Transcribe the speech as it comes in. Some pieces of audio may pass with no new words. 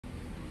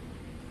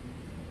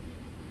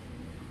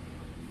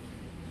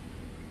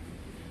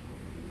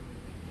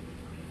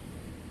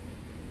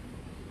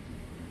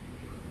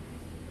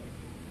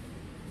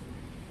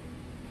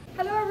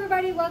Hello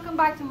everybody, welcome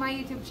back to my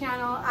YouTube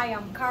channel. I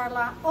am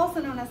Carla,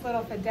 also known as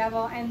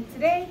LittleFitDevil, and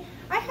today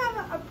I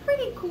have a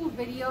pretty cool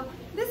video.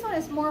 This one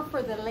is more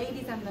for the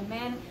ladies and the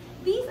men.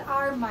 These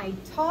are my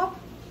top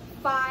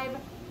 5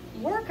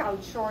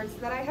 workout shorts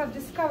that I have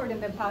discovered in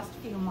the past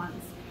few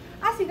months.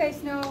 As you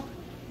guys know,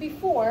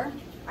 before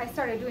I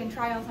started doing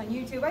try-ons on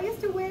YouTube, I used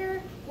to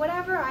wear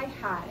whatever I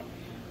had.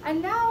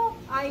 And now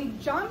I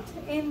jumped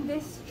in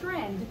this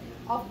trend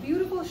of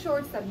beautiful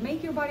shorts that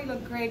make your body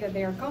look great, that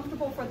they are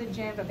comfortable for the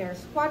gym, that they're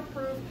squat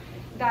proof,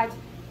 that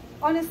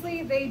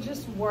honestly they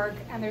just work,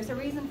 and there's a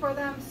reason for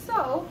them.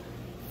 So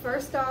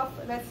first off,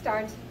 let's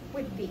start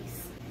with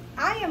these.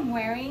 I am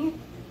wearing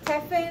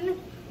Tefin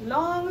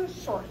long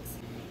shorts.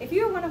 If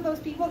you're one of those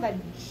people that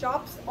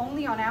shops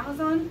only on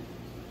Amazon,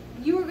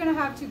 you are gonna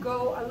have to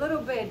go a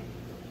little bit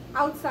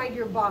outside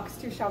your box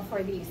to shop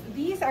for these.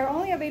 These are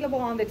only available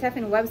on the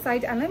Tefin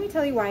website, and let me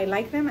tell you why I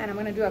like them, and I'm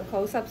gonna do a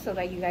close-up so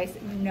that you guys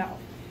know.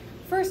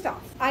 First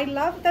off, I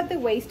love that the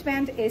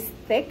waistband is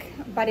thick,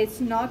 but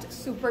it's not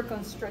super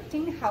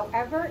constricting.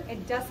 However,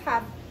 it does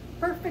have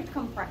perfect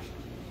compression,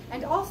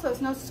 and also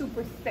it's not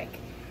super thick.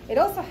 It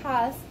also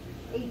has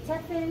a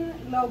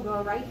Tefin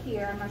logo right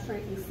here. I'm not sure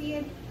if you see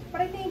it,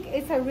 but I think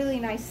it's a really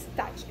nice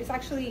touch. It's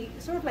actually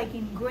sort of like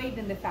engraved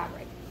in the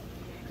fabric.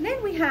 And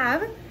then we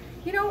have,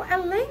 you know, a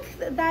length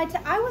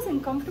that I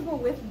wasn't comfortable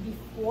with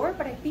before,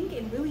 but I think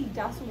it really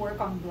does work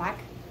on black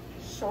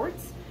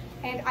shorts.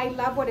 And I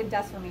love what it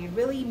does for me. It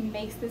really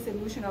makes this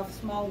illusion of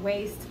small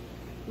waist,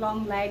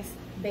 long legs,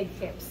 big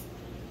hips.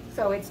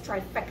 So it's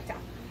trifecta.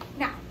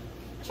 Now,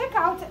 check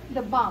out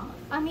the bum.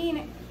 I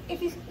mean,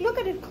 if you look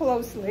at it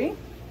closely,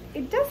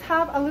 it does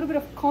have a little bit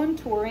of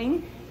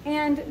contouring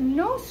and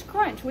no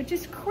scrunch, which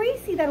is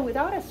crazy that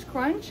without a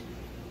scrunch,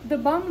 the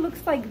bum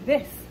looks like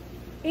this.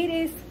 It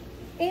is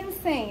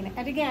insane.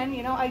 And again,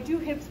 you know, I do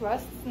hip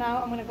thrusts.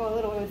 Now I'm gonna go a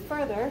little bit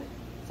further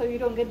so you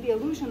don't get the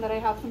illusion that I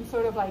have some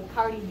sort of like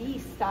Cardi B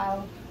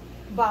style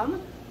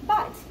bum,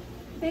 but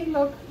they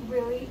look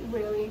really,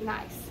 really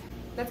nice.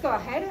 Let's go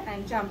ahead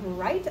and jump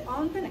right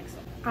on the next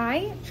one.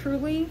 I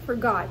truly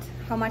forgot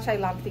how much I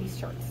love these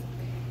shorts.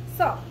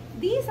 So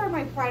these are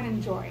my pride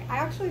and joy. I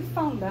actually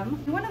found them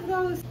in one of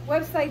those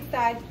websites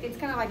that it's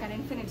kind of like an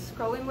infinite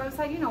scrolling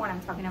website. You know what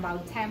I'm talking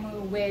about: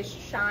 Temu, Wish,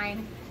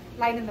 Shine,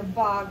 Light in the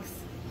Box,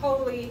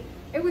 Holy.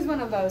 It was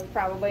one of those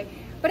probably.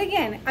 But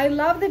again, I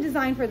love the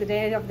design for the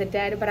Day of the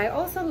Dead, but I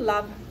also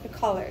love the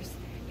colors.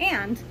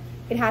 And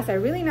it has a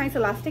really nice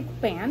elastic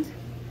band,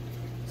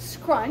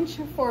 scrunch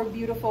for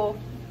beautiful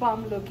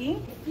bum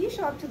looking. If you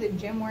show up to the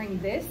gym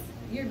wearing this,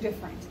 you're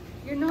different.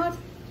 You're not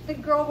the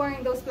girl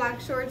wearing those black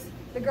shorts,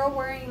 the girl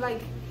wearing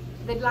like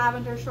the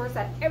lavender shorts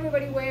that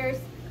everybody wears.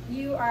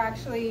 You are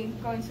actually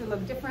going to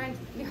look different.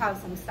 You have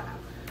some style.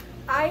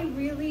 I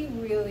really,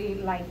 really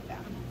like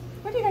them.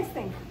 What do you guys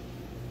think?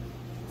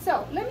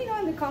 So let me know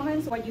in the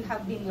comments what you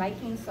have been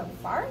liking so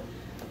far.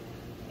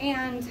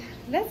 And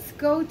let's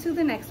go to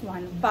the next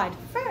one. But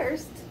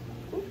first,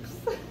 oops,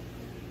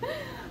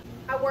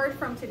 a word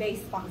from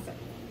today's sponsor.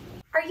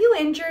 Are you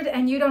injured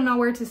and you don't know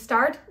where to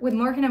start? With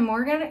Morgan &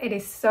 Morgan, it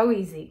is so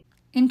easy.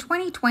 In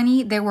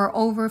 2020, there were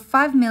over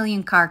 5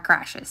 million car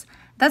crashes.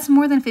 That's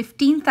more than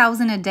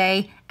 15,000 a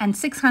day and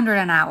 600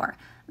 an hour.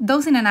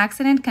 Those in an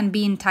accident can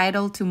be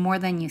entitled to more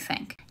than you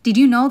think. Did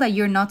you know that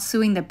you're not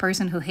suing the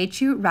person who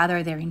hit you,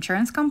 rather their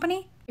insurance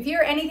company? If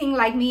you're anything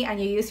like me and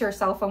you use your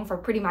cell phone for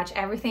pretty much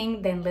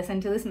everything, then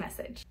listen to this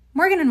message.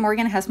 Morgan &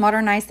 Morgan has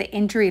modernized the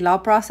injury law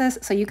process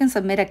so you can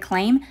submit a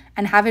claim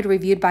and have it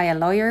reviewed by a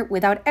lawyer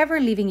without ever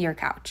leaving your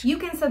couch. You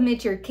can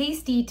submit your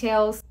case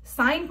details,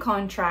 sign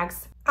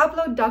contracts,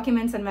 upload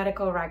documents and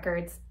medical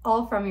records,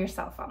 all from your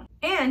cell phone.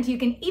 And you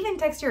can even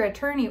text your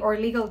attorney or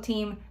legal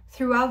team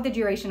throughout the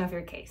duration of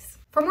your case.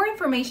 For more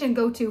information,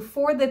 go to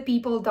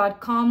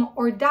forthepeople.com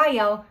or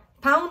dial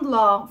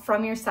 #law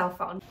from your cell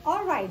phone.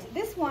 All right,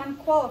 this one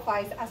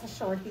qualifies as a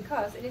short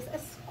because it is a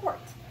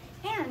skirt.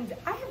 And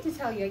I have to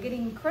tell you, I get an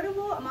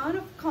incredible amount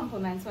of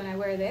compliments when I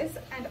wear this,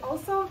 and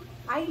also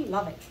I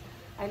love it.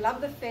 I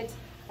love the fit.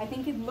 I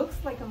think it looks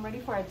like I'm ready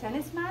for a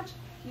tennis match.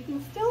 You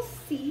can still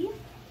see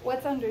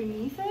what's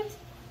underneath it,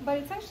 but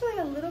it's actually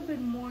a little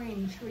bit more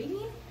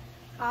intriguing.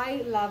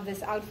 I love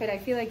this outfit. I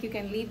feel like you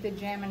can leave the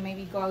gym and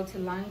maybe go out to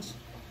lunch,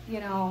 you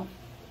know,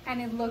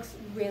 and it looks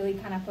really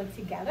kind of put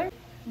together.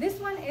 This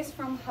one is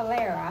from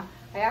Halara.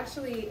 I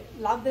actually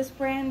love this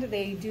brand.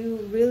 They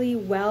do really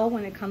well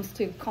when it comes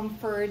to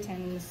comfort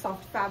and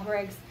soft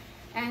fabrics,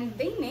 and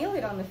they nail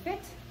it on the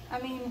fit. I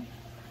mean,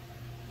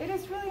 it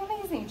is really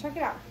amazing. Check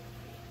it out.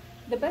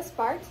 The best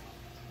part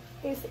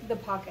is the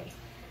pocket.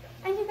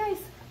 And you guys,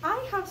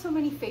 I have so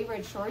many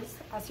favorite shorts,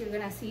 as you're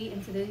gonna see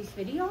in today's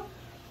video.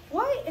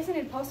 Why isn't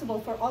it possible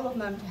for all of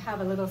them to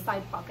have a little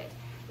side pocket?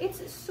 It's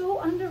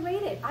so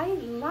underrated. I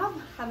love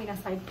having a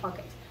side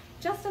pocket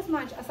just as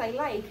much as I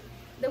like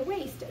the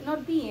waist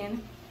not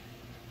being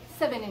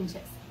 7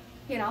 inches.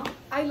 You know,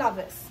 I love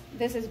this.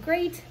 This is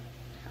great.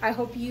 I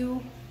hope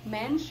you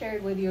men share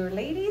it with your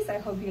ladies. I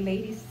hope you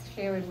ladies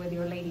share it with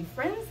your lady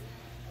friends,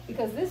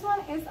 because this one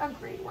is a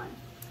great one.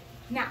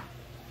 Now,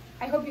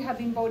 I hope you have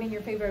been voting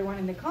your favorite one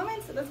in the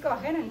comments. Let's go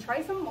ahead and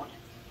try some more.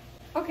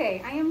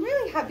 Okay, I am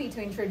really happy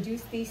to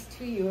introduce these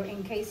to you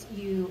in case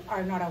you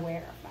are not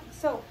aware of them.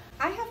 So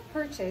I have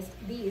purchased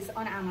these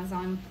on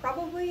Amazon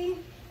probably,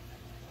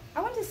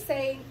 I want to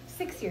say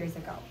 6 years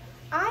ago.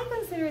 I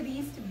consider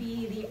these to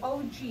be the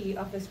OG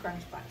of the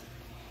scrunch butt.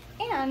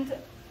 And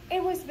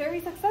it was very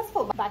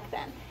successful back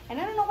then. And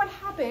I don't know what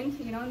happened,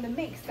 you know, in the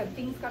mix, that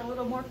things got a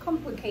little more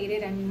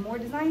complicated and more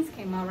designs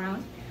came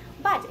around.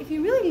 But if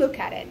you really look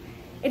at it,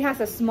 it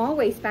has a small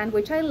waistband,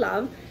 which I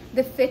love.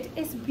 The fit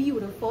is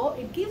beautiful.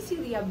 It gives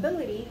you the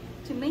ability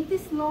to make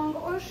this long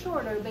or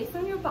shorter based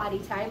on your body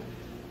type.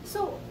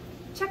 So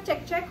check,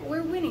 check, check,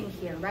 we're winning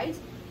here, right?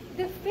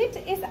 The fit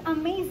is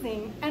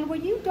amazing. And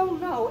what you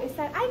don't know is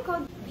that I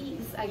got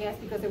these, I guess,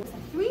 because it was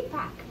a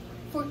 3-pack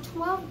for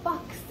 12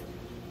 bucks.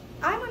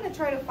 I'm gonna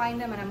try to find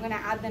them and I'm gonna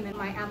add them in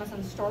my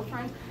Amazon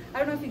storefront. I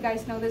don't know if you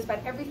guys know this,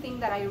 but everything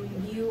that I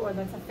review or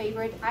that's a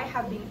favorite, I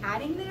have been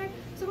adding there.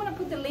 So I'm gonna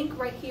put the link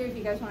right here if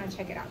you guys wanna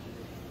check it out.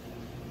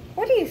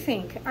 What do you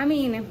think? I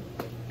mean,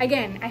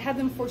 again, I had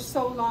them for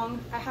so long.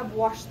 I have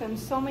washed them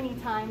so many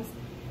times.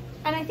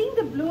 And I think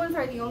the blue ones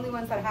are the only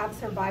ones that have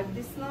survived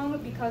this long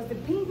because the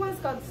pink ones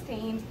got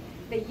stained,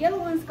 the yellow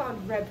ones got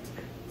ripped.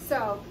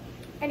 So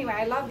anyway,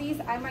 I love these.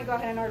 I might go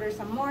ahead and order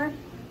some more.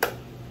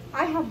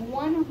 I have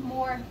one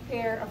more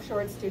pair of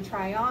shorts to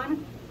try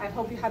on. I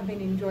hope you have been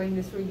enjoying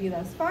this review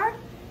thus far.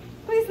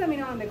 Please let me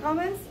know in the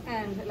comments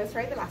and let's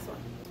try the last one.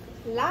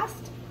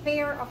 Last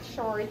pair of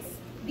shorts.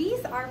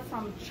 These are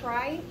from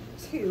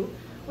Tryto,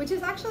 which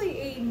is actually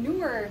a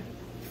newer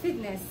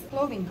fitness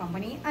clothing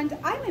company, and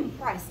I'm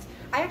impressed.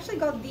 I actually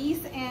got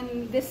these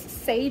in this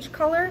sage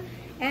color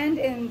and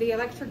in the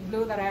electric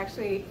blue that I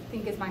actually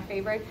think is my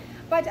favorite.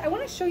 But I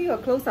want to show you a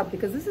close-up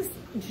because this is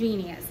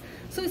genius.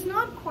 So it's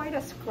not quite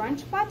a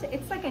scrunch butt,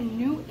 it's like a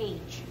new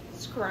age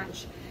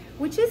scrunch,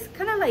 which is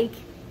kind of like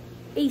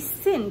a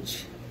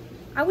cinch.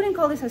 I wouldn't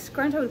call this a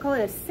scrunch, I would call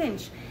it a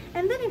cinch.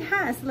 And then it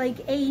has like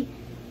a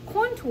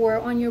contour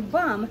on your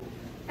bum,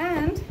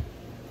 and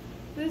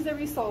this is the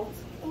result.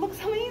 It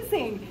looks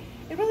amazing.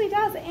 It really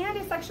does, and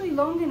it's actually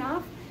long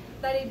enough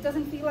that it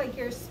doesn't feel like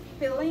you're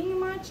spilling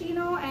much, you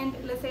know, and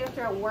let's say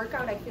after a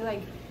workout, I feel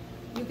like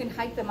you can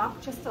hike them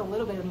up just a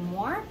little bit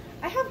more.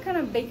 I have kind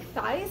of big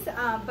thighs,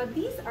 but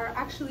these are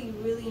actually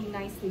really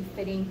nicely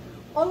fitting.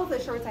 All of the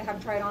shorts I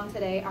have tried on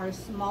today are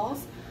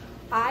smalls.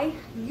 I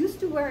used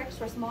to wear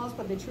extra smalls,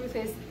 but the truth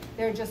is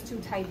they're just too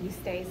tight these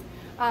days.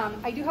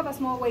 I do have a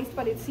small waist,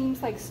 but it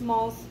seems like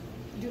smalls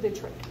do the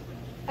trick.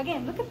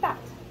 Again, look at that.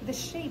 The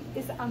shape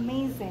is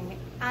amazing,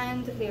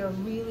 and they are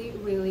really,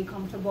 really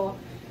comfortable.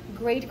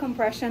 Great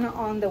compression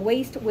on the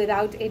waist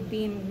without it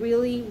being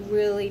really,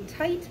 really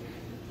tight.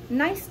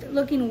 Nice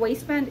looking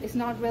waistband. It's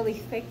not really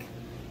thick.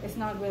 It's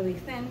not really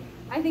thin.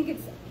 I think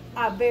it's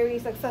a very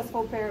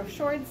successful pair of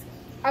shorts.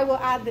 I will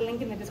add the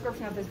link in the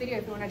description of this video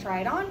if you want to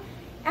try it on.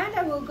 And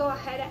I will go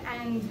ahead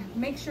and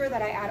make sure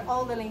that I add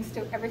all the links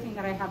to everything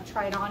that I have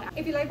tried on.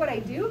 If you like what I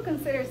do,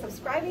 consider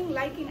subscribing,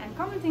 liking, and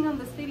commenting on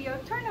this video.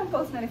 Turn on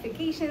post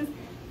notifications.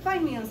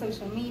 Find me on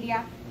social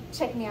media.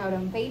 Check me out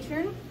on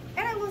Patreon.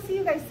 And I will see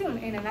you guys soon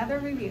in another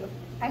review.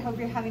 I hope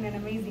you're having an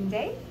amazing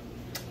day.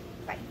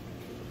 Bye.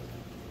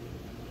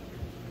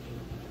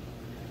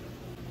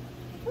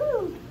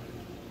 Woo!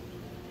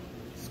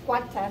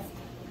 Squat test.